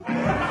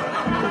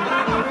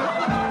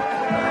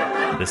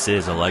This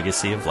is a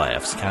legacy of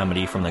laughs,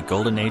 comedy from the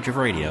golden age of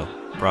radio,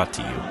 brought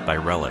to you by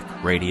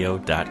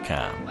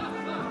RelicRadio.com.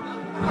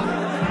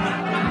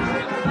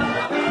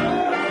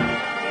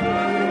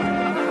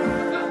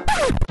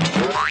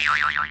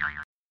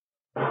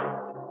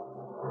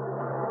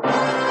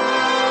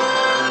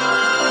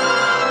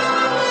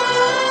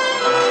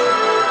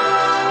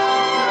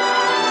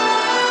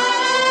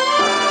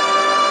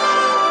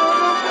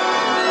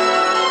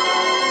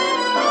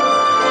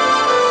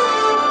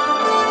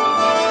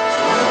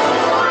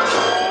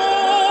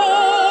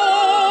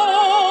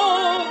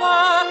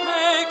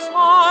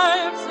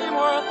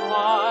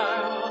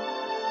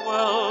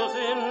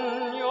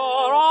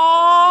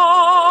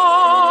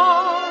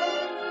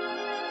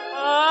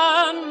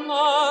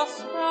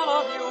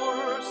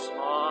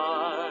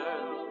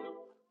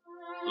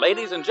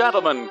 Ladies and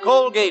gentlemen,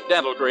 Colgate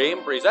Dental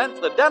Cream presents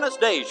The Dennis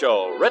Day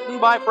Show, written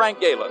by Frank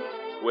Galen,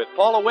 with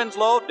Paula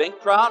Winslow, Dink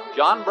Trout,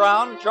 John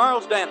Brown,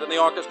 Charles Dant in the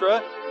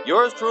orchestra,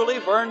 yours truly,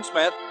 Vern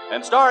Smith,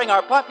 and starring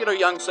our popular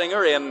young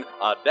singer in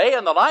A Day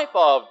in the Life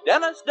of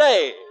Dennis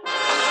Day.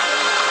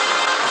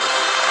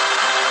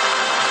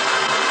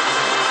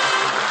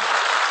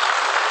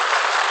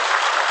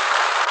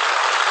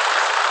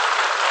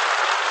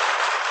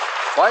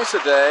 Twice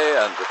a day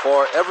and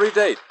before every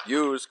date,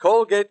 use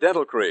Colgate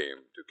Dental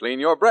Cream to clean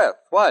your breath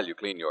while you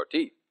clean your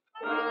teeth.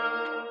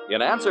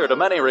 In answer to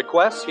many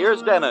requests,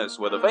 here's Dennis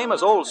with the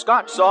famous old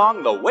Scotch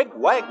song, The Wig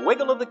Wag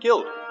Wiggle of the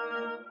Kilt.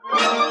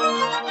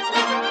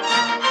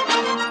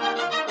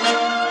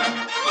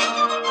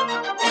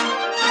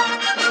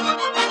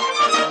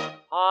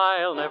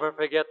 I'll never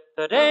forget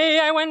the day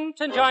I went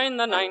and joined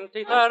the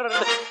 93rd.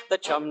 The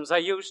chums I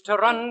used to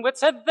run with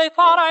said they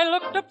thought I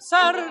looked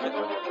absurd.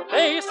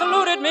 They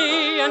saluted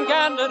me and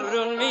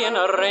ganderooned me in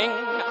a ring,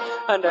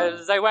 and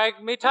as they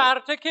wagged me tar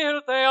to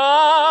kilt, they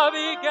all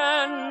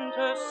began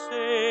to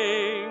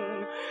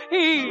sing.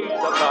 He's a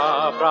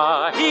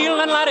bra-bra,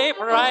 heeling laddie,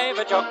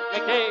 private Jock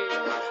McDade.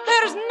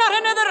 There's not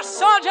another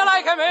soldier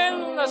like him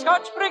in the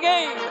Scotch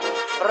Brigade.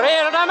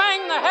 Reared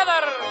among the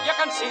heather, you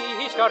can see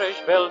he's Scottish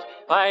built.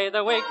 By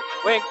the wig,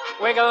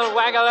 wiggle,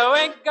 waggle,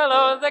 wiggle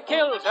of the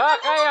kilt. Oh,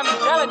 I am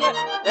telling you,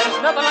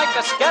 there's nothing like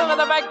the skell of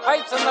the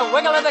bagpipes and the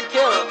wiggle of the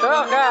kilt.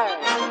 Okay.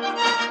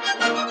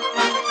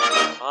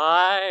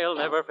 I'll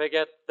never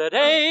forget the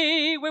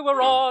day we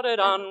were ordered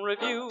on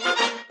review.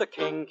 The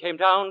king came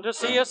down to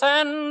see us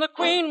and the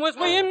queen was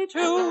with him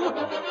too.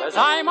 As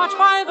I marched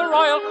by the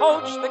royal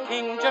coach, the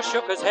king just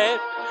shook his head.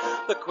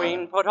 The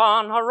queen put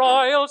on her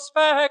royal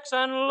specs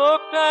and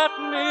looked at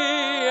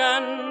me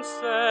and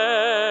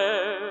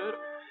said,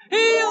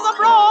 "He's a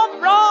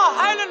broad,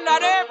 Highland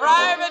laddie,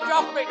 Private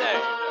Jock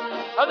Brigade.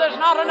 There's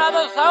not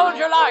another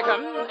soldier like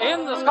him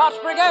in the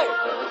Scotch Brigade.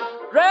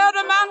 Reared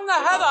among the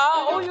heather,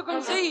 oh, you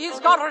can see he's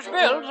Scottish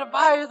built.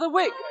 By the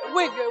wig,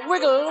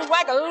 wiggle,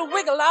 waggle,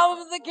 wiggle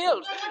of the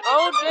kilt.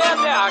 Oh,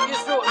 dear,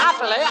 he's through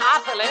utterly.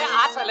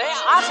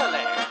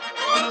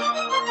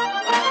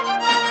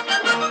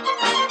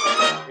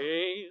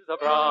 He's a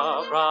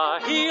bra,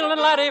 heeling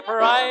laddie,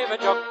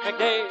 Private Jock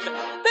McDade.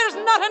 There's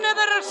not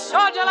another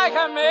soldier like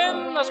him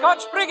in the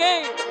Scotch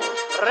Brigade.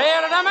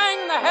 Reared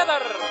among the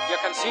heather, you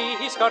can see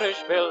he's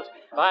Scottish built.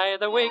 By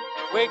the wig,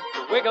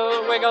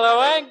 wiggle, waggle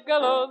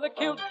of the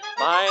kilt.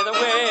 By the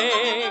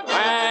wig,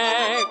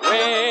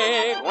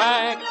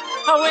 wag,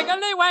 a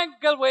wiggly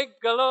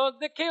wiggle of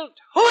the kilt.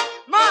 Hoot,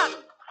 man!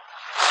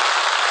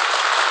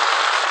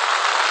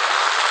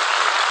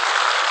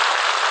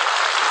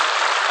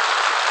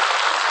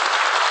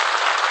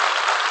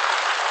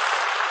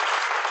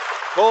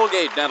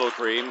 Colgate Dental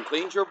Cream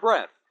cleans your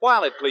breath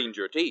while it cleans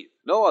your teeth.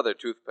 No other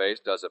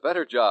toothpaste does a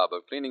better job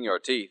of cleaning your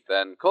teeth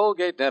than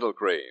Colgate Dental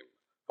Cream.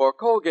 For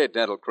Colgate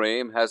Dental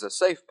Cream has a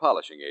safe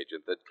polishing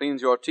agent that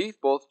cleans your teeth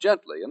both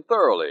gently and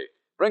thoroughly,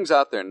 brings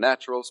out their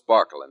natural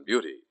sparkle and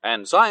beauty.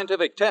 And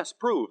scientific tests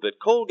prove that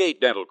Colgate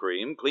Dental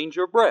Cream cleans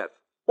your breath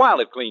while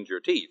it cleans your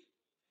teeth.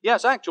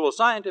 Yes, actual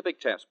scientific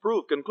tests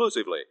prove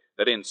conclusively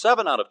that in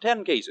 7 out of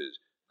 10 cases,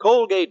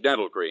 Colgate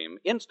Dental Cream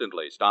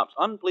instantly stops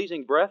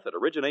unpleasing breath that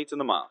originates in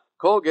the mouth.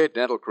 Colgate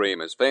Dental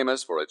Cream is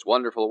famous for its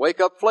wonderful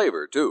wake-up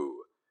flavor,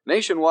 too.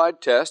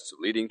 Nationwide tests of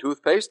leading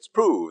toothpastes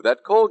prove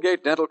that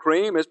Colgate Dental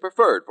Cream is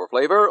preferred for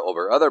flavor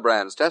over other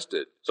brands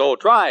tested. So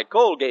try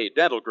Colgate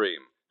Dental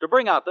Cream to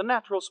bring out the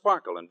natural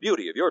sparkle and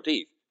beauty of your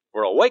teeth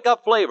for a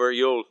wake-up flavor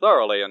you'll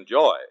thoroughly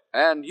enjoy.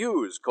 And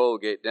use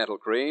Colgate Dental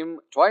Cream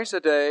twice a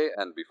day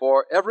and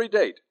before every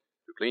date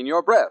to clean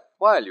your breath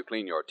while you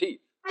clean your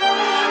teeth.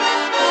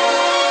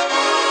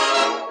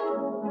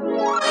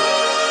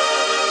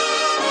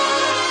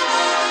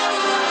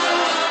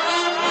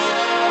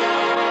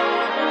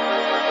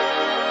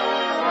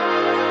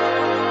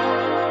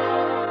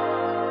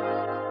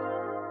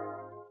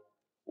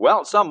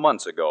 Well, some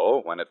months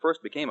ago, when it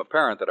first became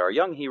apparent that our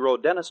young hero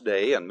Dennis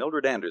Day and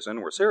Mildred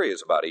Anderson were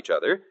serious about each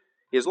other,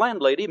 his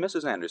landlady,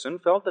 Mrs. Anderson,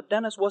 felt that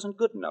Dennis wasn't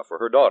good enough for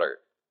her daughter.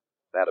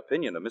 That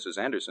opinion of Mrs.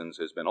 Anderson's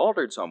has been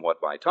altered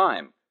somewhat by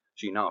time.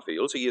 She now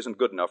feels he isn't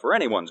good enough for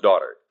anyone's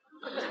daughter.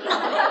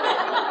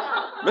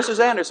 Mrs.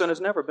 Anderson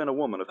has never been a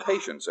woman of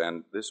patience,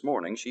 and this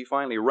morning she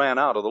finally ran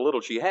out of the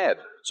little she had.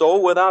 So,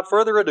 without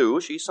further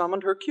ado, she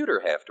summoned her cuter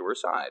half to her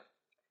side.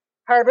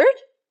 Herbert?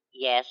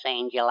 Yes,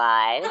 Angel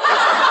Eyes.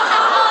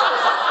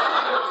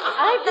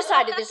 I've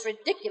decided this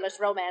ridiculous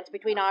romance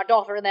between our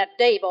daughter and that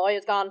day boy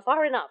has gone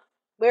far enough.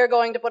 We're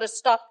going to put a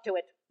stop to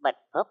it. But,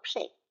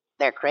 Poopsie,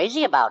 they're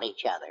crazy about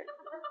each other.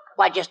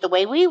 Why, just the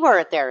way we were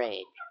at their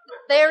age.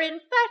 They're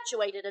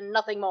infatuated and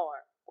nothing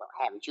more. Well,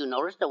 haven't you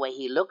noticed the way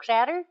he looks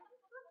at her?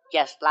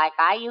 Just like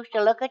I used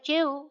to look at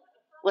you,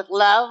 with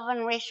love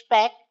and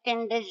respect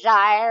and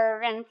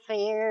desire and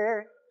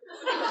fear.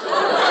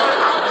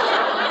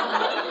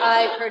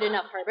 I've heard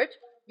enough, Herbert.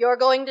 You're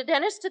going to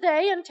Dennis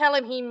today and tell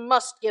him he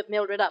must give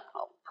Mildred up.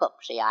 Oh,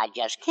 Poopsie, I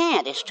just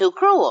can't. It's too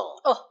cruel.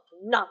 Oh,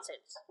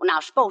 nonsense. Well, now,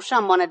 suppose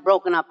someone had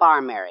broken up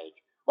our marriage.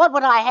 What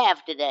would I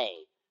have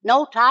today?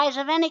 No ties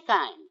of any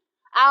kind.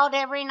 Out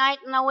every night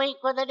in the week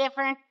with a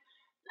different...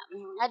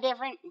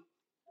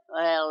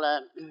 Well,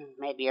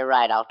 maybe you're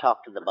right. I'll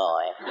talk to the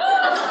boy.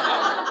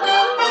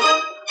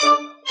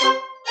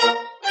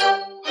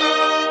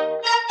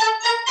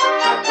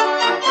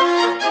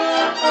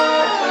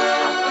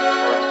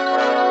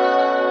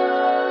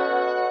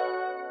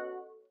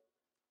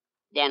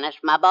 Dennis,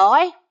 my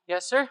boy,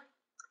 Yes, sir?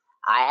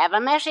 I have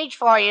a message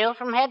for you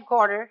from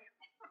headquarters.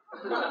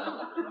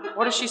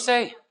 What does she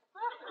say?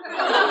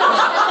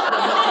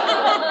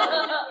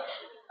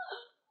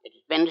 It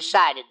has been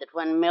decided that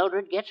when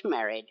Mildred gets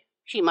married,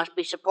 she must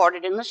be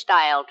supported in the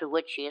style to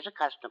which she is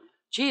accustomed.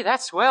 Gee,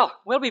 that's swell.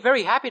 We'll be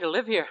very happy to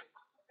live here.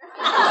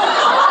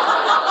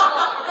 I'm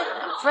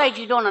afraid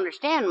you don't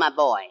understand, my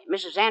boy.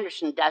 Mrs.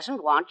 Anderson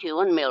doesn't want you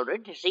and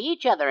Mildred to see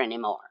each other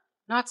anymore.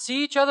 Not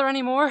see each other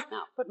anymore?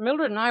 No. But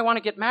Mildred and I want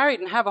to get married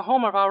and have a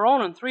home of our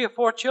own and 3 or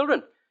 4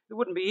 children. It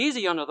wouldn't be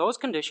easy under those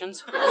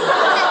conditions. Yes,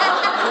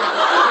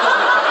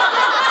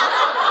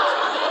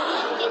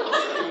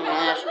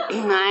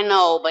 I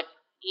know, but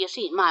you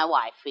see, my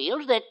wife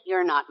feels that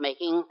you're not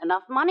making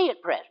enough money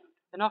at present.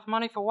 Enough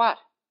money for what?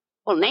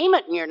 Well, name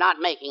it and you're not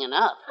making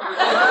enough.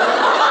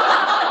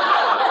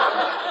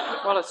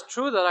 Well, it's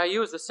true that I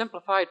use the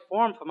simplified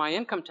form for my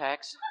income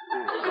tax.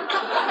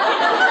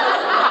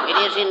 It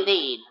is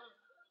indeed.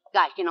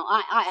 Gosh, you know,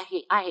 I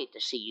hate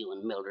to see you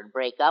and Mildred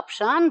break up,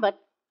 son, but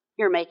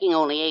you're making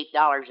only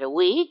 $8 a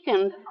week,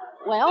 and,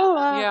 well...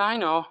 Yeah, I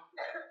know.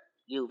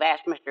 You've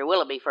asked Mr.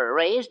 Willoughby for a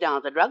raise down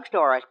at the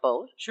drugstore, I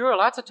suppose. Sure,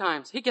 lots of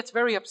times. He gets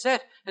very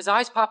upset. His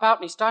eyes pop out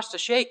and he starts to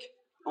shake.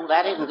 Oh,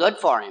 that isn't good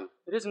for him.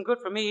 It isn't good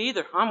for me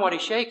either. I'm what he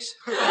shakes.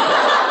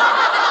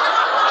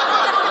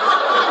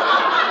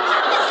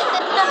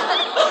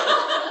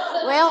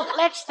 Well,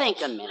 let's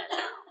think a minute.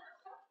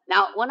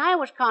 Now, when I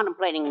was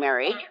contemplating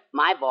marriage,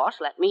 my boss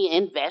let me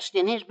invest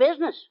in his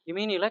business. You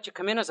mean he let you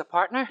come in as a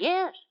partner?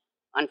 Yes.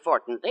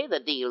 Unfortunately, the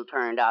deal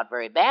turned out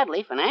very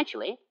badly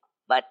financially,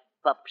 but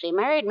Pupsy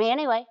married me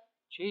anyway.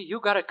 Gee, you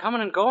got it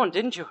coming and going,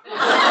 didn't you?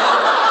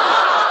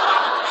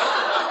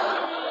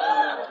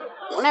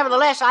 Well,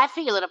 nevertheless, I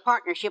feel that a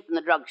partnership in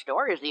the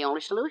drugstore is the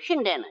only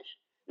solution, Dennis.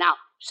 Now,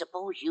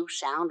 suppose you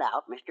sound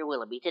out Mr.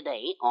 Willoughby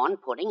today on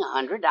putting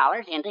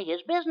 $100 into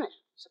his business.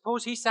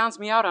 Suppose he sounds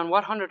me out on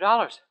what $100?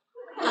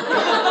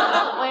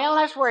 Well,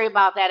 let's worry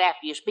about that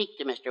after you speak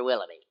to Mr.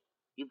 Willoughby.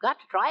 You've got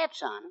to try it,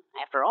 son.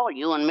 After all,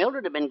 you and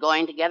Mildred have been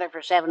going together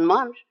for 7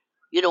 months.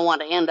 You don't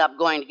want to end up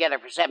going together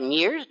for 7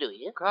 years, do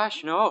you?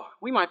 Gosh, no.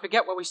 We might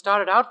forget what we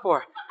started out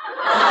for.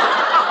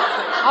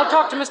 I'll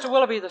talk to Mr.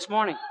 Willoughby this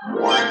morning.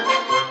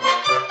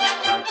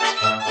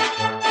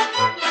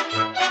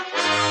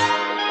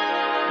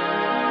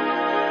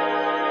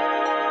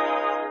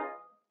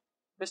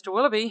 Mr.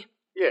 Willoughby,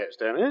 Yes,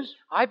 Dennis?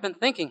 I've been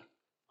thinking.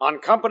 On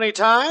company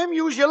time,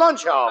 use your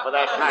lunch hour for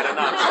that kind of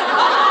nonsense.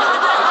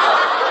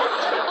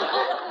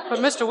 But,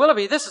 Mr.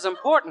 Willoughby, this is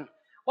important.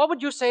 What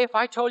would you say if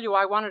I told you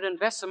I wanted to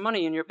invest some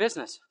money in your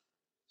business?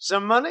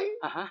 Some money?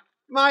 Uh-huh.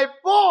 My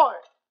boy!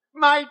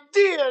 My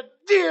dear,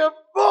 dear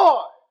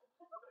boy!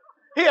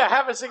 Here,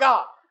 have a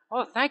cigar.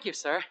 Oh, thank you,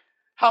 sir.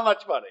 How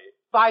much money?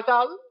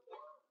 5,000?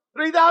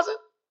 3,000?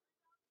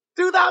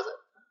 2,000?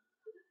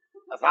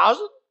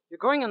 1,000? You're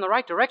going in the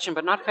right direction,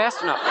 but not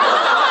fast enough.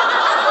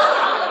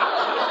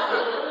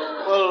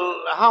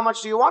 Well, how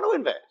much do you want to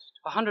invest?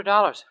 $100.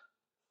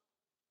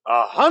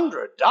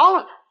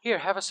 $100? Here,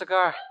 have a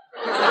cigar.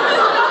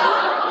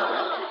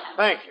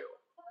 Thank you.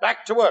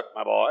 Back to work,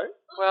 my boy.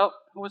 Well,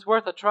 it was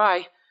worth a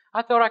try.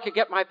 I thought I could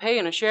get my pay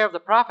and a share of the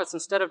profits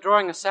instead of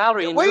drawing a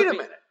salary. And Wait a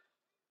minute.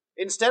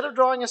 Instead of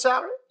drawing a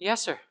salary?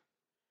 Yes, sir.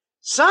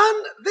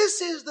 Son,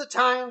 this is the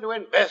time to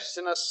invest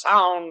in a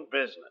sound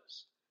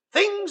business.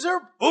 Things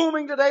are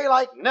booming today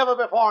like never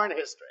before in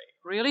history.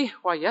 Really?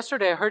 Why,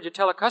 yesterday I heard you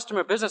tell a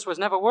customer business was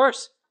never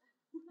worse.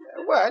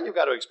 Well, you've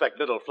got to expect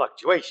little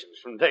fluctuations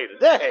from day to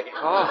day.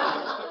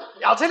 Oh.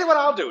 I'll tell you what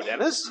I'll do,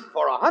 Dennis.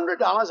 For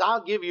 $100,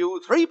 I'll give you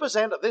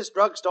 3% of this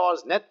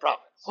drugstore's net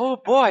profits. Oh,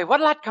 boy,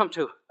 what'll that come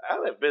to?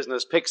 Well, if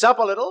business picks up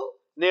a little,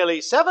 nearly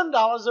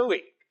 $7 a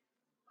week.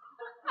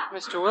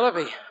 Mr.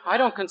 Willoughby, I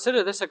don't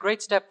consider this a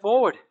great step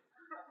forward.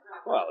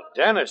 Well,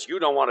 Dennis, you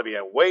don't want to be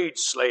a wage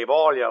slave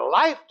all your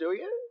life, do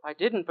you? I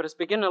didn't, but it's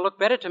beginning to look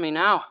better to me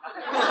now.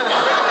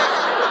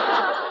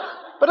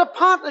 But a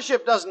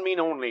partnership doesn't mean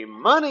only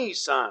money,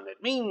 son.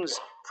 It means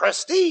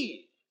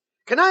prestige.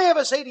 Can I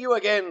ever say to you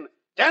again,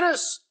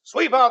 Dennis,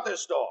 sweep out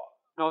this store?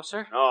 No,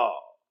 sir. No.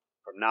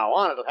 From now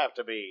on, it'll have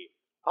to be,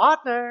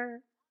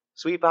 partner,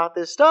 sweep out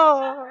this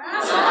store.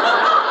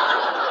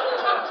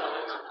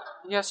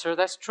 Yes, sir,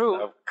 that's true.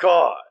 Of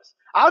course.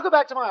 I'll go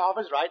back to my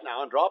office right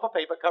now and draw up a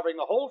paper covering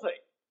the whole thing.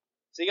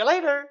 See you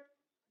later,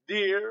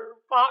 dear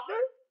partner.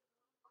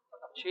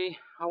 Gee,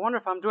 I wonder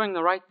if I'm doing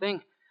the right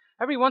thing.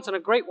 Every once in a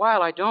great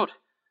while I don't.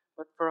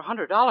 But for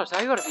 $100,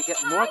 I ought to be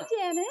getting more than...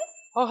 Dennis.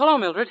 Oh, hello,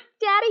 Mildred.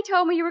 Daddy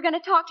told me you were going to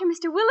talk to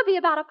Mr. Willoughby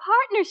about a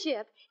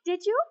partnership.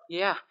 Did you?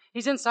 Yeah,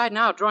 he's inside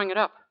now drawing it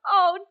up.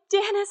 Oh,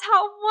 Dennis,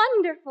 how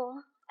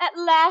wonderful. At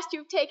last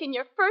you've taken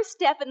your first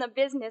step in the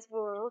business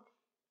world.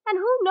 And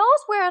who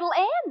knows where it'll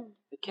end?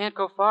 It can't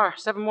go far.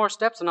 7 more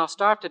steps and I'll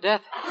starve to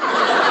death.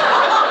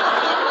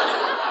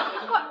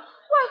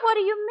 What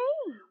do you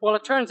mean? Well,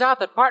 it turns out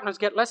that partners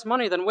get less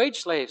money than wage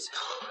slaves.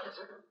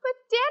 But,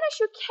 Dennis,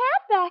 you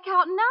can't back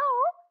out now.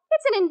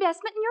 It's an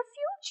investment in your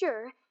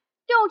future.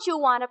 Don't you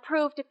want to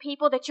prove to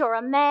people that you're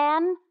a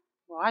man?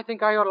 Well, I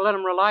think I ought to let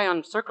them rely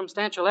on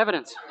circumstantial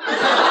evidence. But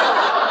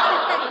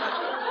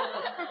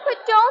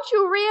don't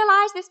you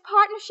realize this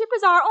partnership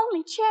is our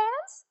only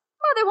chance?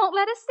 Mother won't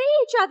let us see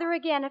each other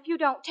again if you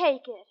don't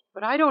take it.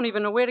 But I don't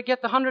even know where to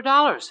get the $100.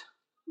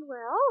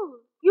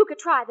 Well, you could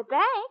try the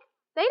bank.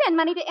 They lend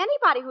money to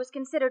anybody who's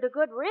considered a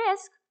good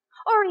risk,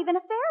 or even a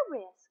fair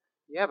risk.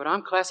 Yeah, but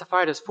I'm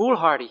classified as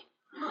foolhardy.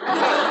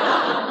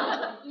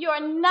 You're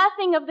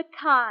nothing of the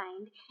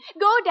kind.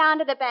 Go down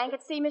to the bank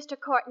and see Mr.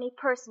 Courtney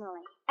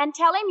personally, and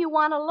tell him you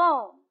want a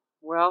loan.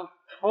 Well,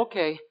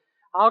 okay,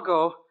 I'll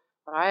go.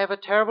 But I have a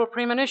terrible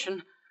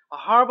premonition, a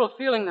horrible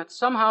feeling that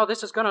somehow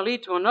this is going to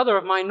lead to another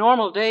of my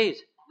normal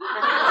days.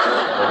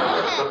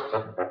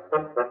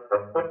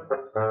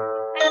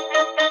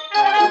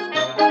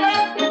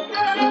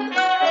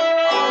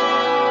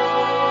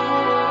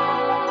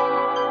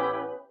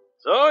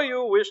 So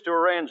you wish to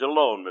arrange a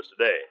loan, Mr.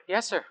 Day?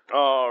 Yes, sir.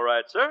 All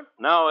right, sir.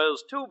 Now,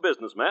 as two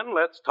businessmen,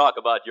 let's talk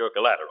about your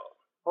collateral.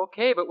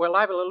 Okay, but we're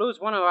liable to lose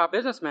one of our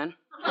businessmen.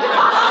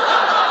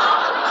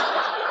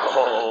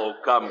 Oh,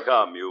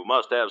 come. You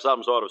must have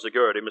some sort of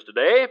security, Mr.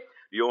 Day.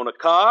 Do you own a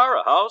car,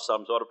 a house,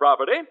 some sort of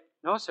property?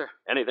 No, sir.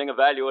 Anything of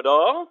value at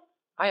all?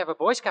 I have a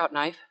Boy Scout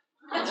knife.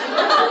 That's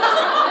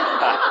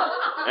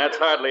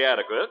hardly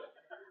adequate.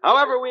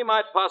 However, we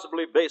might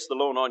possibly base the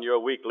loan on your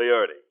weekly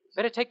earnings.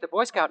 Better take the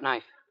Boy Scout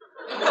knife.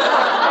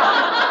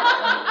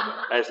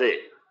 I see.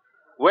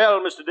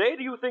 Well, Mr. Day,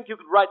 do you think you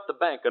could write the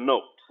bank a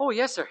note? Oh,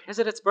 yes, sir. Is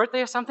it its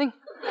birthday or something?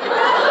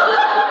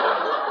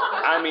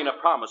 I mean a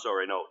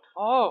promissory note.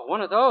 Oh,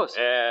 one of those.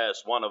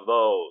 Yes, one of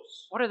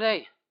those. What are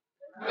they?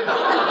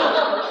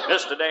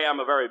 Mr. Day, I'm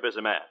a very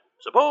busy man.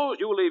 Suppose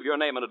you leave your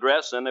name and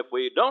address, and if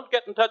we don't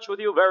get in touch with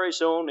you very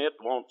soon, it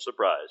won't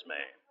surprise me.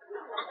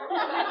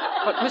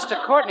 But,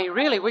 Mr. Courtney,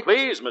 really, we...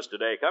 Please, Mr.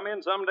 Day, come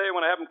in someday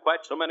when I haven't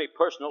quite so many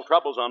personal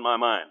troubles on my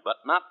mind, but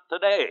not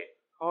today.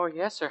 Oh,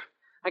 yes, sir.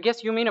 I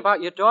guess you mean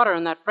about your daughter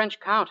and that French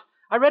count.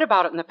 I read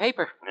about it in the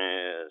paper.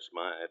 Yes,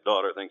 my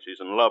daughter thinks she's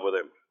in love with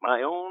him.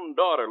 My own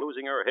daughter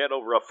losing her head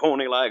over a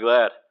phony like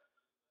that.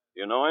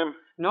 You know him?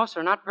 No,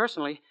 sir, not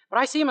personally. But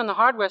I see him in the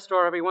hardware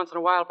store every once in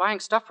a while buying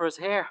stuff for his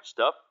hair.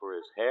 Stuff for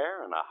his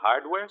hair in a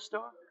hardware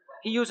store?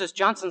 He uses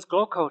Johnson's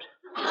Glow Coat.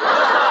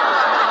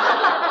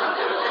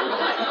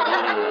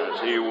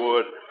 Yes, he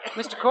would.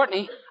 Mr.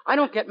 Courtney, I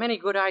don't get many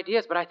good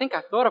ideas, but I think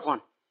I've thought of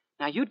one.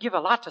 Now, you'd give a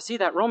lot to see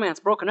that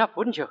romance broken up,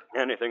 wouldn't you?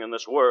 Anything in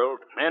this world.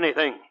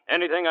 Anything.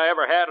 Anything I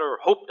ever had or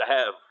hoped to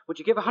have. Would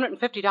you give $150?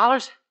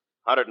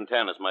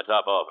 110 is my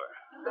top offer.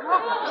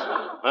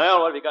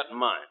 Well, what have you got in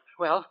mind?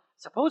 Well,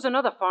 suppose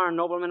another foreign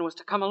nobleman was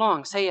to come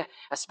along, say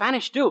a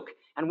Spanish duke,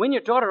 and win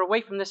your daughter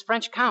away from this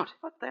French count.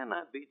 But then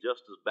I'd be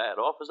just as bad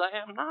off as I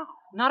am now.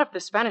 Not if the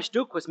Spanish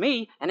duke was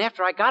me, and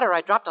after I got her,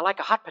 I dropped her like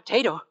a hot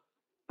potato.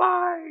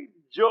 By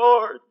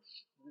George,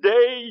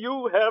 Day,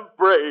 you have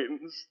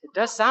brains. It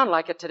does sound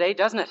like it today,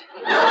 doesn't it?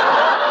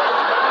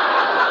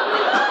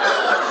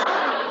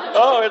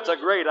 Oh, it's a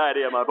great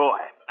idea, my boy.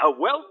 A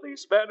wealthy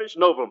Spanish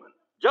nobleman.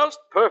 Just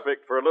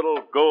perfect for a little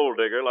gold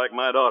digger like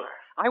my daughter.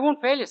 I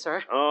won't fail you,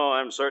 sir. Oh,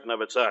 I'm certain of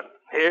it, son.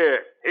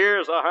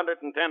 Here's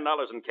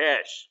 $110 in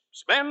cash.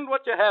 Spend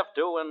what you have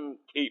to and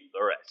keep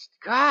the rest.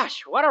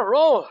 Gosh, what a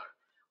roll.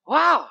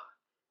 Wow.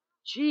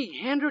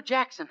 Gee, Andrew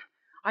Jackson.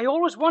 I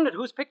always wondered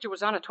whose picture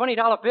was on a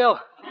 $20 bill.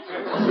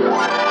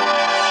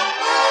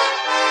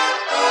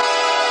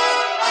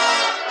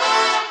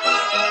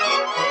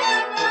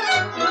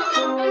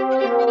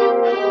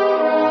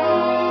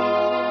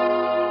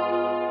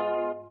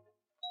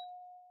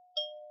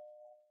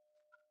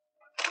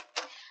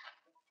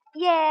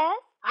 Yes?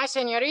 Hi,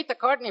 Senorita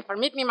Courtney.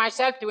 Permit me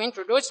myself to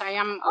introduce. I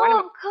am Oh,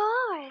 of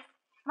course.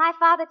 My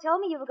father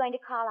told me you were going to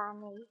call on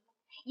me.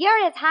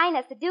 You're His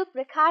Highness, the Duke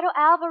Ricardo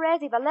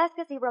Alvarez y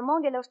Velasquez y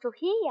Ramon de los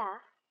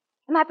Trujillo.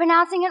 Am I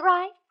pronouncing it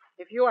right?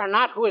 If you are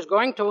not, who is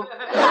going to?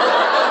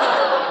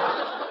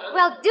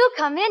 Well, do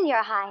come in,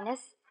 Your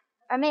Highness.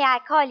 Or may I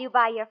call you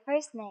by your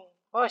first name?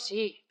 Oh,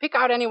 see. Pick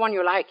out anyone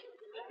you like.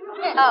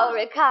 Oh,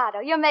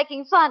 Ricardo, you're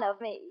making fun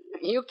of me.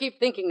 You keep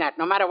thinking that,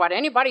 no matter what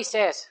anybody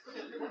says.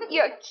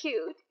 You're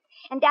cute.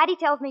 And Daddy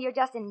tells me you're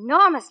just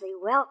enormously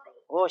wealthy.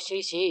 Oh,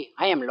 see.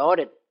 I am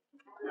loaded.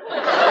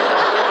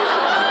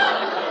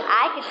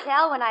 I could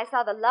tell when I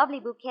saw the lovely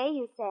bouquet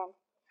you sent.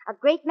 A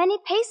great many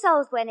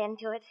pesos went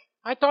into it.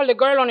 I told the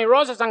girl only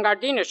roses and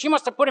gardenias. She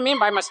must have put him in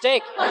by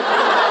mistake. Ricardo,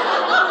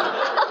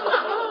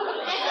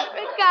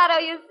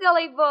 you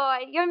silly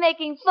boy. You're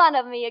making fun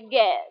of me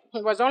again.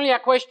 It was only a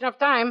question of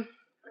time.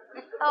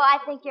 Oh, I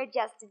think you're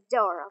just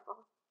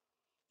adorable.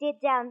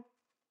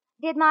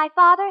 Did my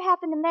father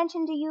happen to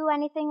mention to you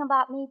anything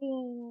about me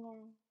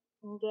being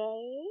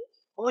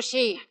engaged? Oh,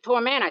 see. To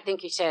a man, I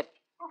think he said.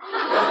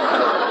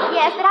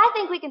 Yes, but I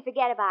think we can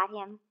forget about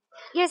him.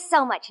 You're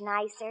so much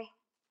nicer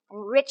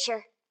and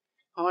richer.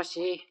 Oh,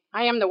 see.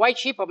 I am the white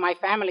sheep of my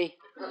family.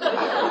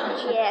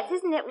 Yes,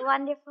 isn't it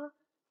wonderful?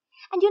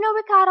 And you know,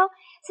 Ricardo,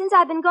 since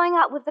I've been going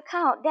out with the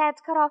Count,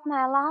 Dad's cut off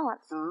my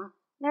allowance. Huh?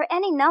 There are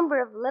any number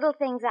of little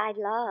things I'd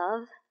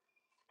love.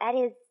 That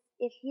is,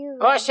 if you...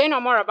 Oh, say no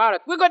more about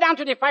it. We'll go down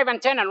to the 5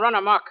 and 10 and run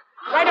amok.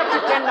 Right up to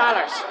 $10.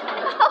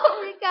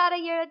 Oh, Ricardo,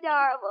 you're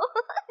adorable.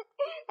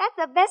 That's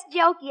the best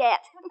joke yet.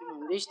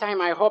 This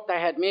time I hoped I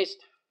had missed.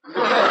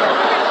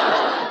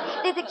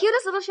 There's the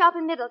cutest little shop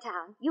in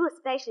Middletown. You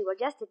especially will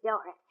just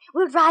adore it.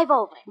 We'll drive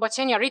over. But,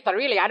 Senorita,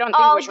 really, I don't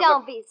think we should... Oh,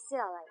 don't be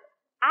silly.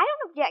 I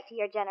don't object to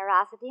your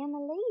generosity in the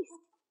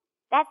least.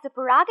 That's the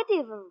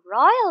prerogative of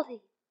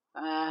royalty.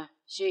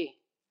 See.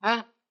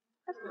 Huh?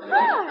 Of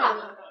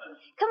course.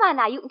 Come on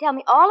now, you can tell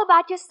me all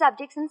about your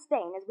subjects in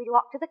Spain as we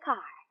walk to the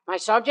car. My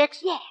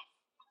subjects? Yes.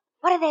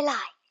 What are they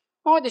like?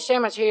 Oh, the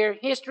same as here.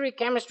 History,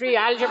 chemistry,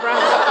 algebra.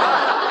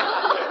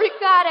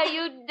 Ricardo,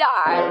 you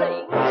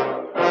darling.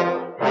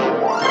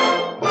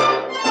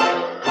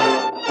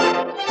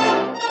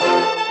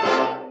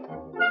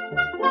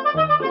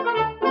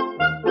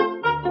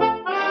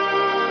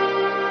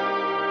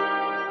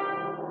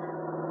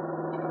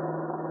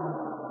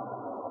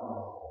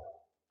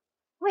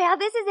 Well,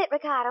 this is it,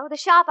 Ricardo, the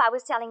shop I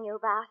was telling you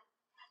about.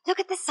 Look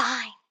at the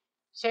sign.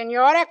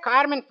 Senora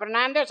Carmen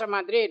Fernandez of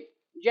Madrid.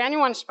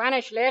 Genuine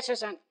Spanish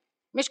laces and...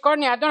 Miss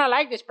Courtney, I don't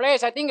like this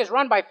place. I think it's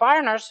run by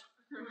foreigners.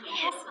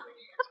 Yes,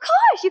 of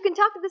course. You can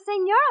talk to the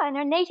senora in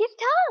her native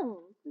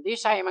tongue.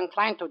 This I am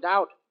inclined to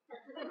doubt.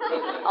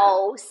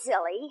 Oh,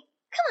 silly.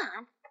 Come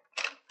on.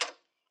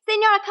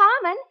 Senora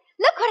Carmen,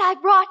 look what I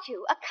brought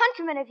you. A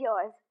countryman of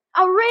yours.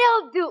 A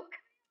real duke.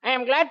 I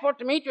am glad for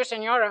to meet you,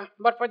 Senora.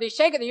 But for the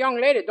sake of the young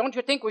lady, don't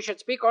you think we should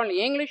speak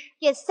only English?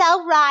 You're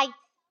so right.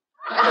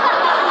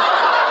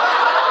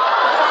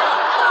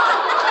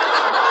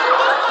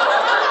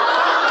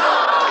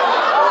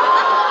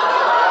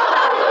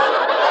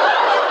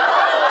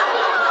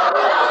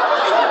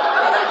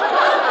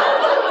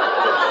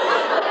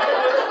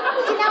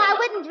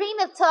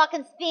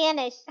 Talking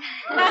Spanish.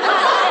 Now,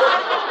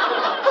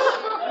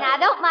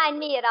 don't mind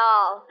me at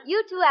all.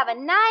 You two have a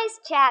nice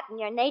chat in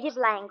your native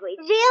language.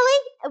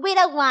 Really? We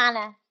don't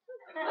wanna.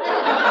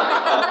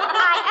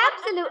 I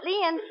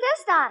absolutely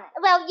insist on it.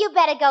 Well, you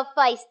better go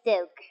first,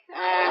 Duke.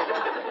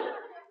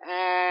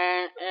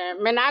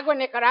 Managua,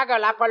 Nicaragua,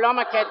 La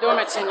Paloma, que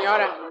dume,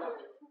 Senora.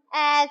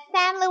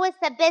 San Luis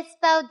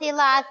Obispo de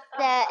los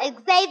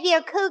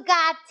Xavier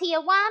Cugat,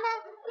 Tijuana.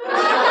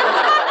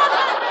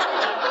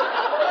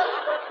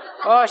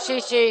 Oh, si.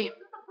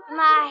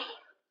 My,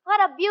 what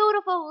a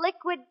beautiful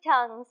liquid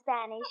tongue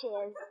Spanish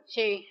is.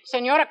 Si.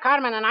 Senora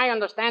Carmen and I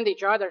understand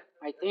each other,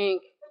 I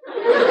think.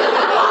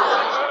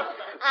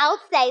 I'll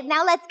say.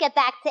 Now let's get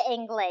back to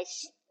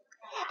English.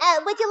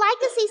 Would you like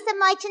to see some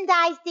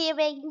merchandise,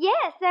 dearie?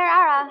 Yes, there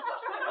are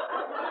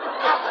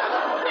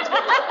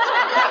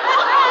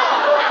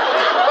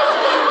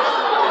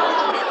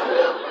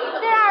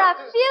There are a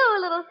few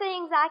little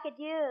things I could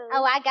use.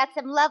 Oh, I got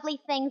some lovely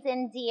things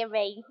in,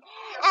 dearie.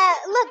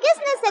 Look,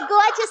 isn't this a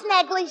gorgeous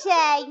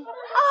negligee?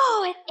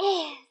 Oh, it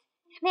is.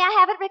 May I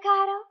have it,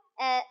 Ricardo?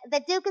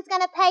 The Duke is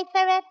going to pay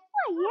for it?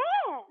 Why,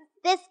 yes.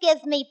 This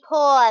gives me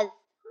pause.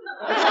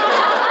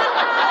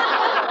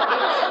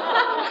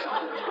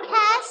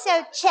 Cash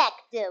or check,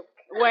 Duke?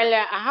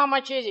 Well, how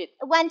much is it?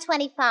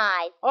 $125.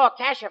 Oh,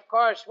 cash, of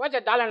course. What's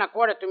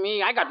 $1.25 to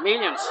me? I got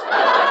millions.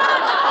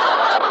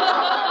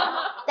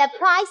 The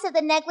price of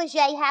the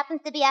negligee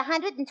happens to be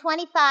 $125.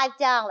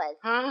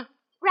 Huh?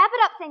 Wrap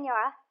it up,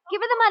 Senora.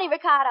 Give her the money,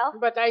 Ricardo.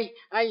 But I.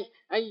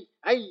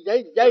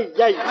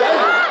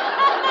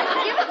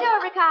 Give it to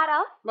her,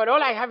 Ricardo. But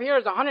all I have here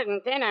is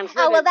 110, I'm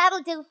sure. Oh, well,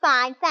 that'll do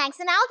fine, thanks.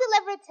 And I'll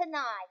deliver it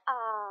tonight.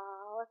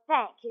 Oh,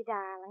 thank you,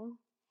 darling.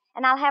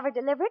 And I'll have her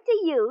deliver it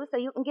to you so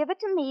you can give it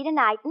to me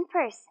tonight in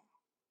person.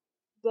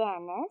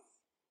 Dennis?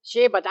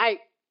 See, but I...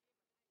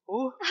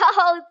 Who?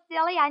 Oh,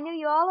 silly, I knew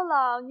you all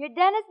along. You're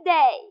Dennis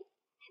Day,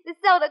 the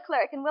soda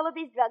clerk in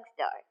Willoughby's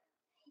drugstore.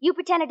 You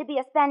pretended to be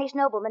a Spanish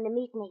nobleman to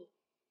meet me.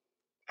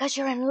 Because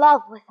you're in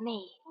love with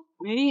me.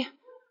 Me?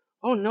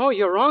 Oh, no,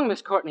 you're wrong,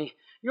 Miss Courtney.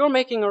 You're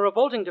making a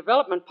revolting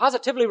development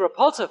positively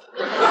repulsive.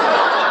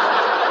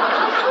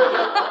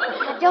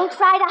 Don't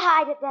try to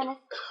hide it, Dennis.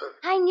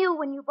 I knew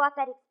when you bought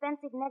that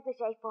expensive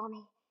negligee for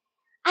me.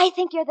 I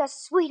think you're the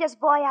sweetest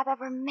boy I've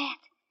ever met.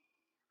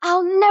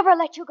 I'll never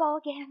let you go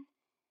again.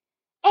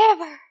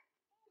 Ever.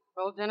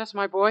 Well, Dennis,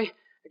 my boy,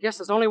 I guess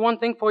there's only one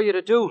thing for you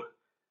to do.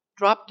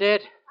 Drop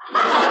dead.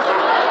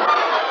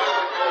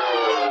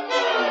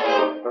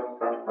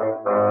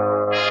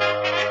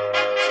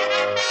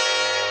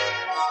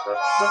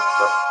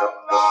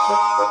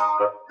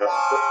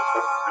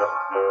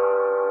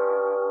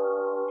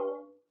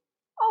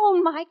 Oh,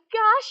 my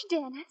gosh,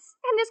 Dennis.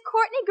 And this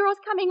Courtney girl's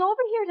coming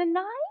over here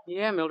tonight?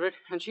 Yeah, Mildred,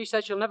 and she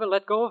says she'll never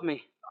let go of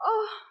me.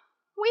 Oh,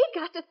 we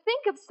got to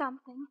think of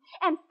something.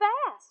 And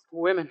fast.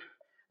 Women.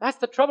 That's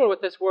the trouble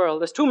with this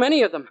world. There's too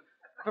many of them.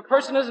 If a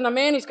person isn't a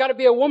man, he's got to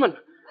be a woman.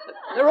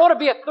 There ought to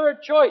be a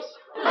third choice.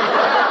 Wait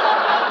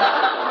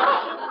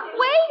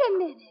a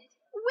minute.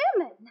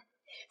 Women.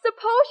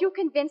 Suppose you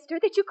convinced her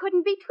that you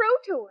couldn't be true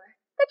to her.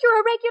 That you're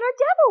a regular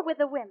devil with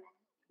the women.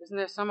 Isn't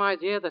there some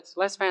idea that's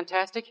less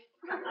fantastic?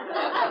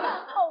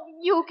 Oh,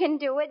 you can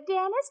do it,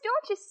 Dennis,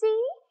 don't you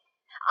see?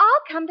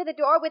 I'll come to the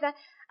door with a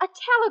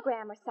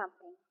telegram or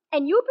something.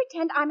 And you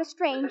pretend I'm a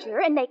stranger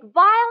and make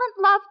violent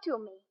love to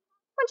me.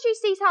 When she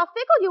sees how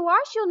fickle you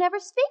are, she'll never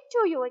speak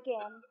to you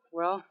again.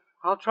 Well,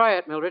 I'll try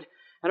it, Mildred.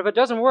 And if it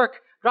doesn't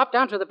work, drop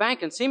down to the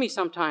bank and see me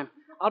sometime.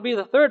 I'll be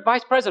the third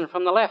vice president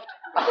from the left.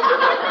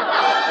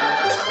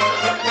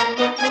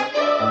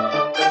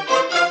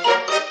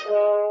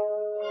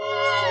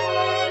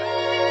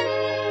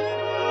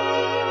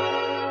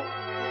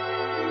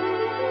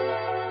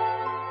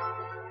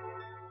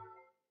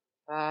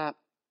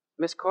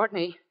 Miss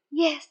Courtney?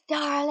 Yes,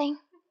 darling.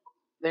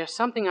 There's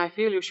something I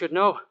feel you should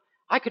know.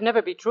 I could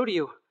never be true to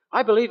you.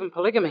 I believe in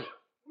polygamy.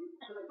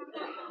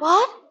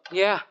 What?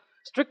 Yeah,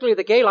 strictly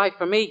the gay life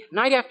for me,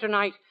 night after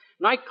night.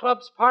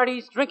 Nightclubs,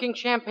 parties, drinking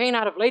champagne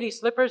out of ladies'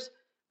 slippers.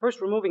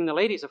 First removing the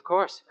ladies, of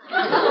course.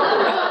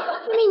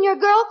 You mean you're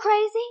girl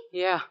crazy?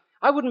 Yeah,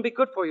 I wouldn't be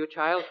good for you,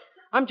 child.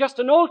 I'm just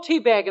an old tea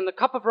bag in the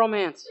cup of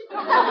romance.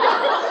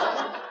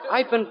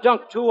 I've been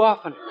dunked too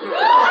often.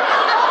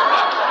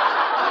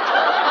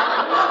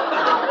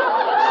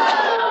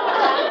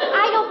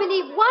 I don't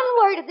believe one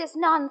word of this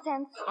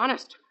nonsense.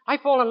 Honest, I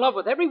fall in love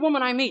with every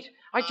woman I meet.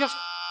 I just...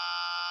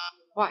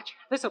 Watch,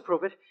 this'll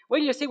prove it. Wait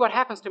till you see what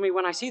happens to me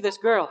when I see this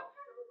girl.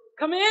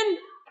 Come in.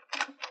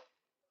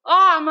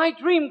 Ah, my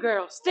dream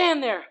girl.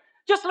 Stand there.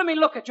 Just let me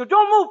look at you.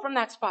 Don't move from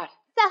that spot.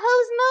 So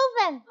who's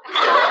moving?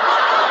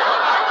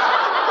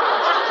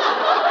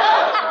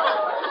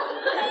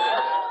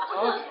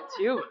 Oh, it's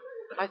you.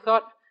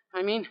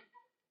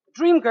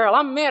 Dream girl,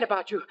 I'm mad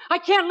about you. I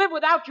can't live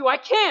without you. I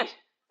can't.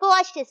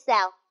 Force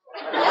yourself.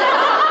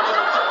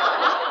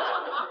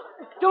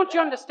 Don't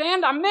you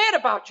understand? I'm mad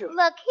about you.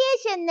 Look,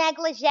 here's your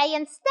negligee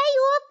and stay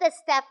off this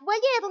stuff, will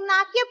you? It'll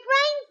knock your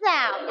brains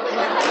out.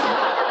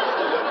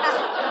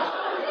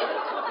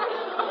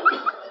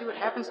 See what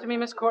happens to me,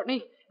 Miss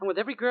Courtney? And with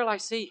every girl I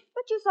see.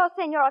 But you saw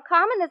Senora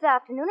Carmen this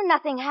afternoon and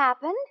nothing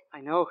happened.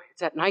 I know.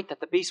 It's at night that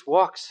the beast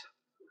walks.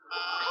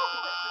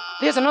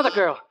 There's another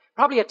girl.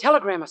 Probably a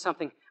telegram or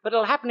something. But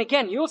it'll happen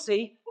again. You'll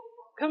see.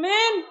 Come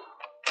in.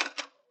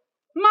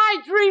 My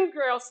dream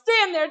girl.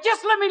 Stand there.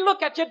 Just let me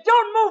look at you.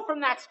 Don't move from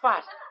that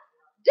spot.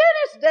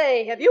 Dennis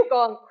Day, have you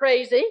gone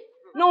crazy?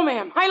 No,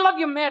 ma'am. I love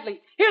you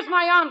madly. Here's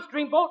my arms,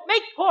 dreamboat.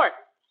 Make port.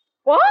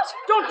 What?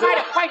 Don't try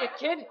to fight it,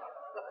 kid.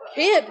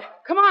 Kid?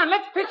 Come on,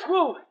 let's pitch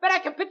woo. Bet I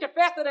can pitch it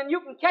faster than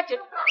you can catch it.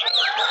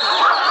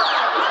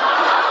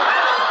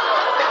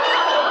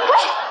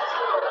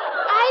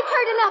 I've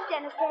heard enough,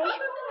 Dennis Day.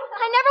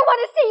 I never want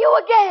to see you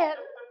again.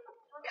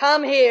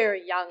 Come here,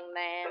 young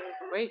man.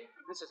 Wait,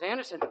 Mrs.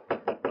 Anderson.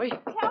 Wait.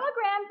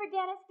 Telegram for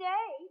Dennis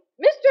Day.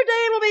 Mr.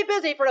 Day will be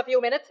busy for a few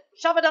minutes.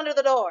 Shove it under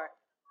the door.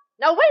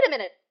 Now, wait a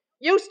minute.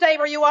 You stay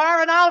where you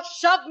are, and I'll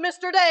shove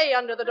Mr. Day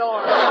under the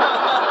door.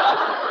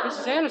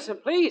 Mrs. Anderson,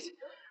 please.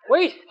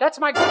 Wait, that's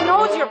my good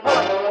nose you're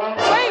pulling.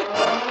 Wait!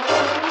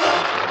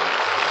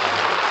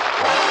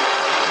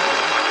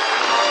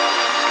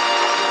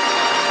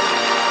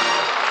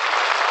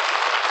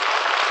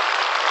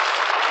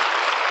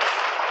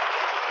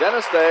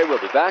 Dennis Day will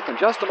be back in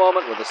just a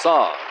moment with a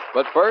song.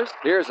 But first,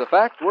 here's a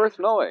fact worth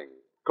knowing.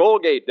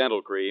 Colgate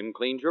Dental Cream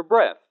cleans your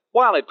breath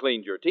while it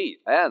cleans your teeth.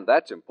 And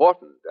that's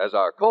important, as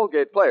our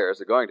Colgate players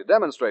are going to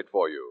demonstrate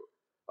for you.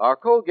 Our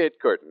Colgate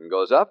curtain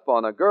goes up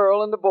on a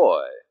girl and a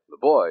boy. The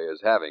boy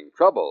is having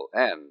trouble,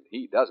 and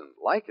he doesn't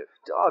like it.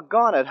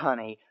 Doggone it,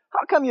 honey.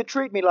 How come you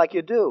treat me like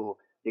you do?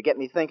 You get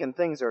me thinking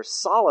things are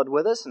solid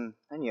with us, and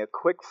then you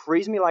quick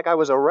freeze me like I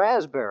was a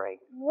raspberry.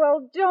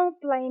 Well, don't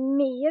blame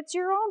me. It's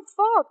your own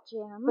fault,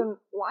 Jim. Then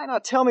why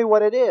not tell me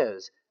what it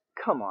is?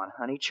 Come on,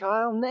 honey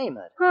child, name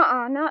it.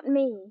 Not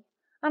me.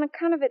 On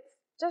account of it's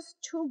just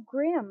too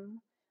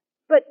grim.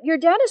 But your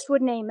dentist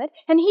would name it,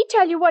 and he'd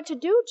tell you what to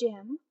do,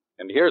 Jim.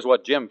 And here's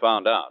what Jim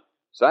found out.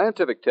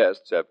 Scientific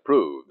tests have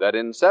proved that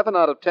in 7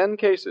 out of 10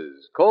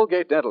 cases,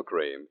 Colgate Dental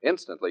Cream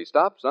instantly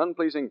stops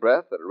unpleasing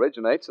breath that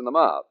originates in the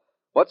mouth,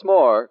 What's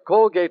more,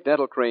 Colgate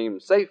Dental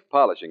Cream's safe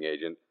polishing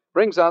agent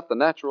brings out the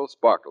natural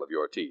sparkle of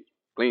your teeth,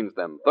 cleans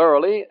them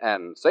thoroughly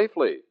and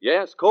safely.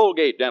 Yes,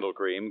 Colgate Dental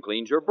Cream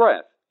cleans your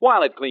breath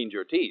while it cleans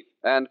your teeth.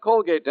 And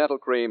Colgate Dental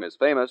Cream is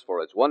famous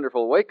for its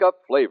wonderful wake-up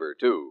flavor,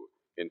 too.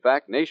 In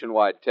fact,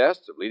 nationwide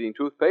tests of leading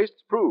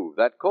toothpastes prove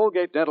that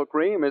Colgate Dental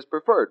Cream is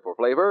preferred for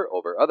flavor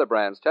over other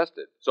brands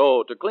tested.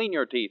 So, to clean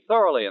your teeth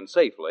thoroughly and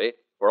safely,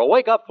 for a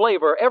wake-up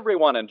flavor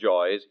everyone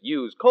enjoys,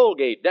 use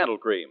Colgate Dental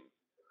Cream.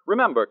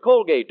 Remember,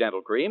 Colgate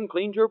Dental Cream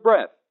cleans your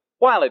breath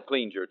while it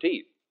cleans your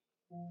teeth.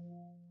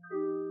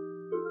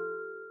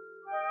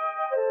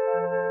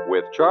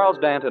 With Charles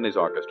Dant and his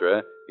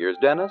orchestra, here's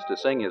Dennis to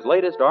sing his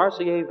latest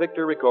RCA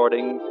Victor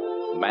recording,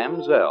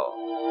 Mamselle.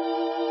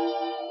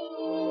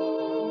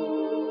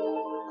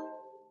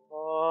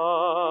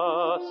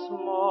 A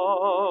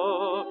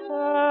small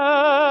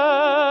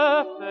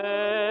cafe,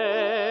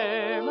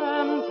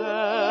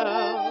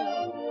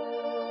 Mamselle,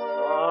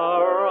 a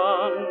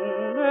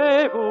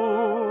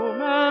rendezvous,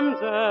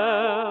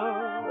 Mamselle.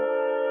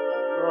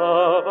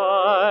 The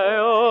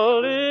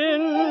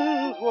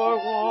violins were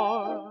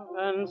warm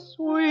and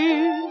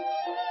sweet,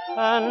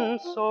 and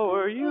so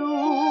were you,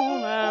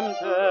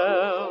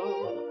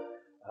 Mamselle.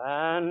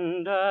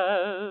 And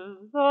as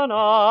the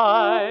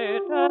night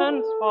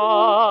danced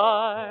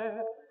by,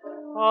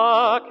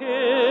 a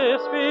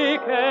kiss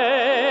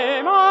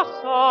became a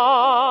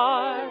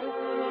sigh.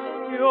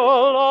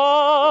 Your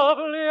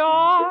lovely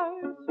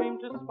eyes seemed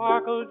to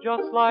sparkle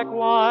just like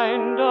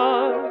wine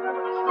does.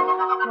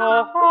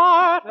 No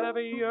heart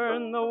ever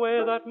yearned the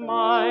way that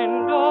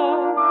mine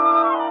does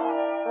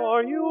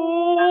for you.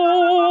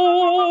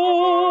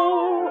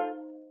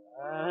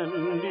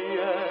 And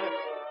yet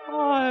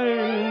I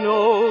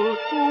know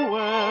too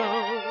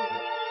well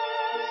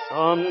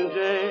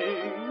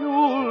someday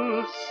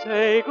you'll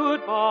say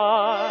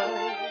goodbye.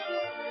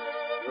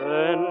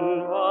 Then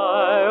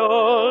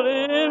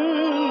violins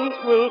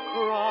will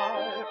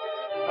cry,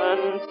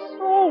 and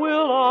so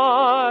will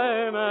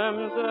I,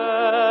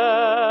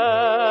 Mamselle.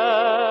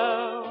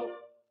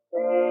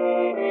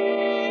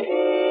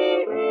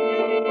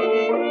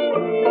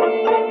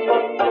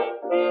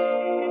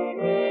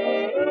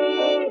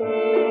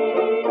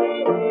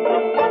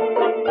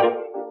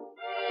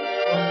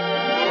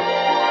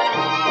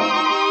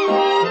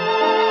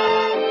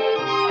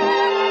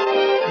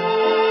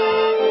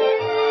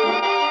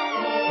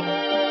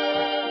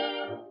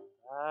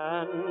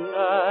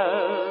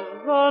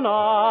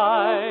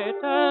 Night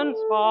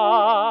danced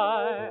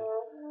by,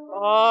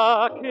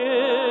 a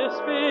kiss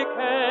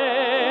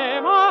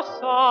became a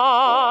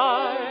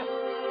sigh.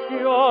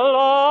 Your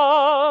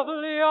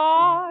lovely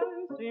eyes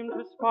seemed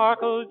to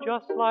sparkle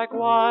just like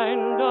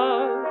wine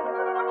does.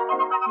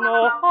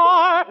 No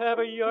heart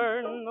ever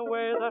yearned the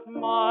way that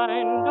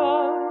mine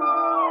does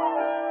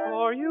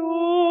for you.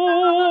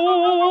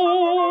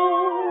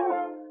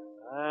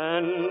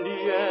 And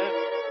yet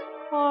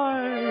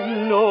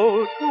I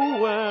know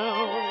too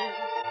well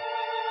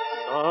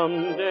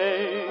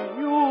someday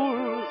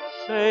you'll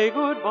say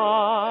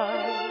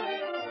goodbye.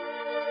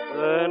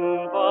 Then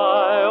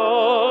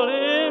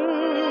violins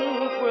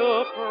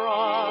will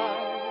cry,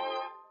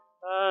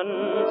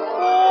 and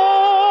so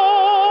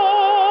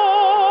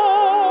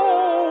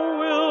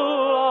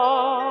will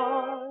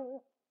I,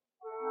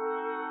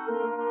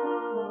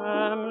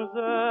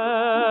 Mamselle.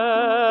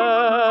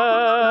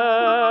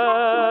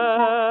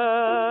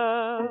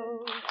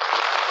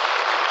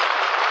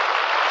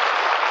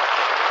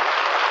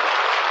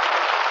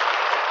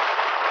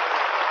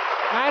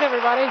 Night,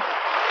 everybody.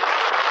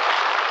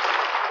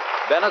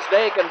 Dennis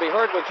Day can be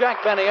heard with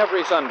Jack Benny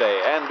every Sunday.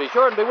 And be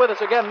sure and be with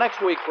us again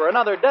next week for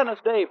another Dennis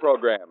Day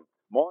program.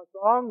 More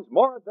songs,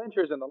 more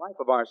adventures in the life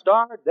of our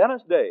star,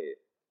 Dennis Day.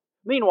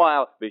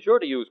 Meanwhile, be sure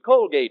to use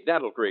Colgate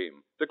Dental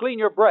Cream to clean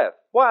your breath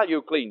while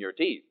you clean your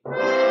teeth.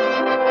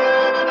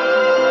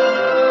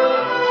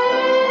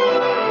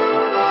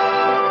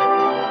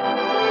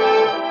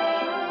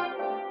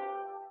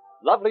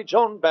 Lovely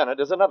Joan Bennett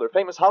is another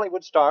famous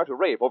Hollywood star to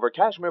rave over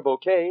Cashmere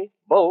Bouquet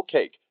Beau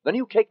Cake, the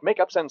new cake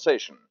makeup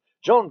sensation.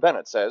 Joan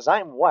Bennett says,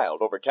 I'm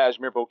wild over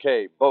Cashmere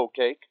Bouquet Beau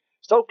Cake.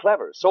 So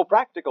clever, so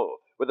practical,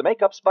 with a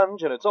makeup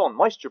sponge in its own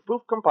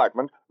moisture-proof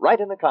compartment right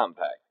in the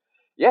compact.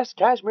 Yes,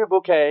 Cashmere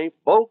Bouquet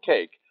Beau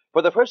Cake,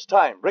 for the first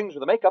time, brings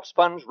with a makeup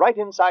sponge right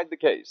inside the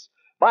case.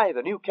 Buy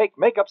the new cake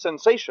makeup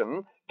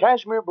sensation,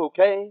 Cashmere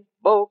Bouquet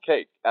Beau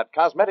Cake, at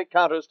cosmetic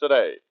counters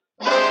today.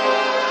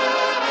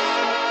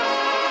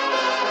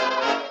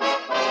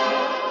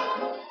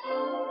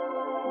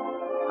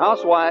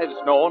 Housewives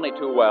know only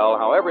too well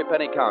how every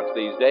penny counts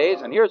these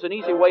days, and here's an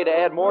easy way to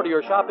add more to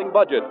your shopping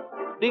budget.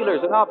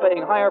 Dealers are now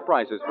paying higher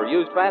prices for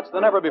used fats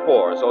than ever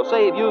before, so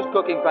save used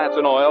cooking fats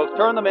and oils,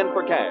 turn them in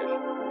for cash.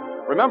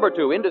 Remember,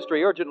 too,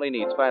 industry urgently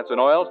needs fats and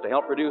oils to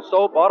help produce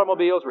soap,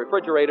 automobiles,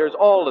 refrigerators,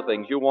 all the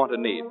things you want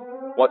and need.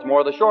 What's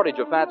more, the shortage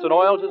of fats and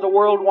oils is a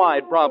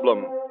worldwide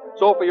problem.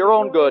 So for your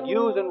own good,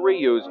 use and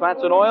reuse fats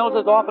and oils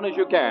as often as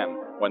you can.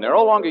 When they're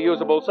no longer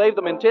usable, save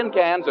them in tin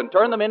cans and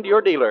turn them into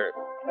your dealer.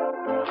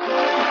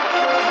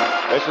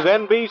 This is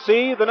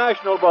NBC, the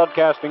national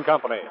broadcasting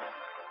company.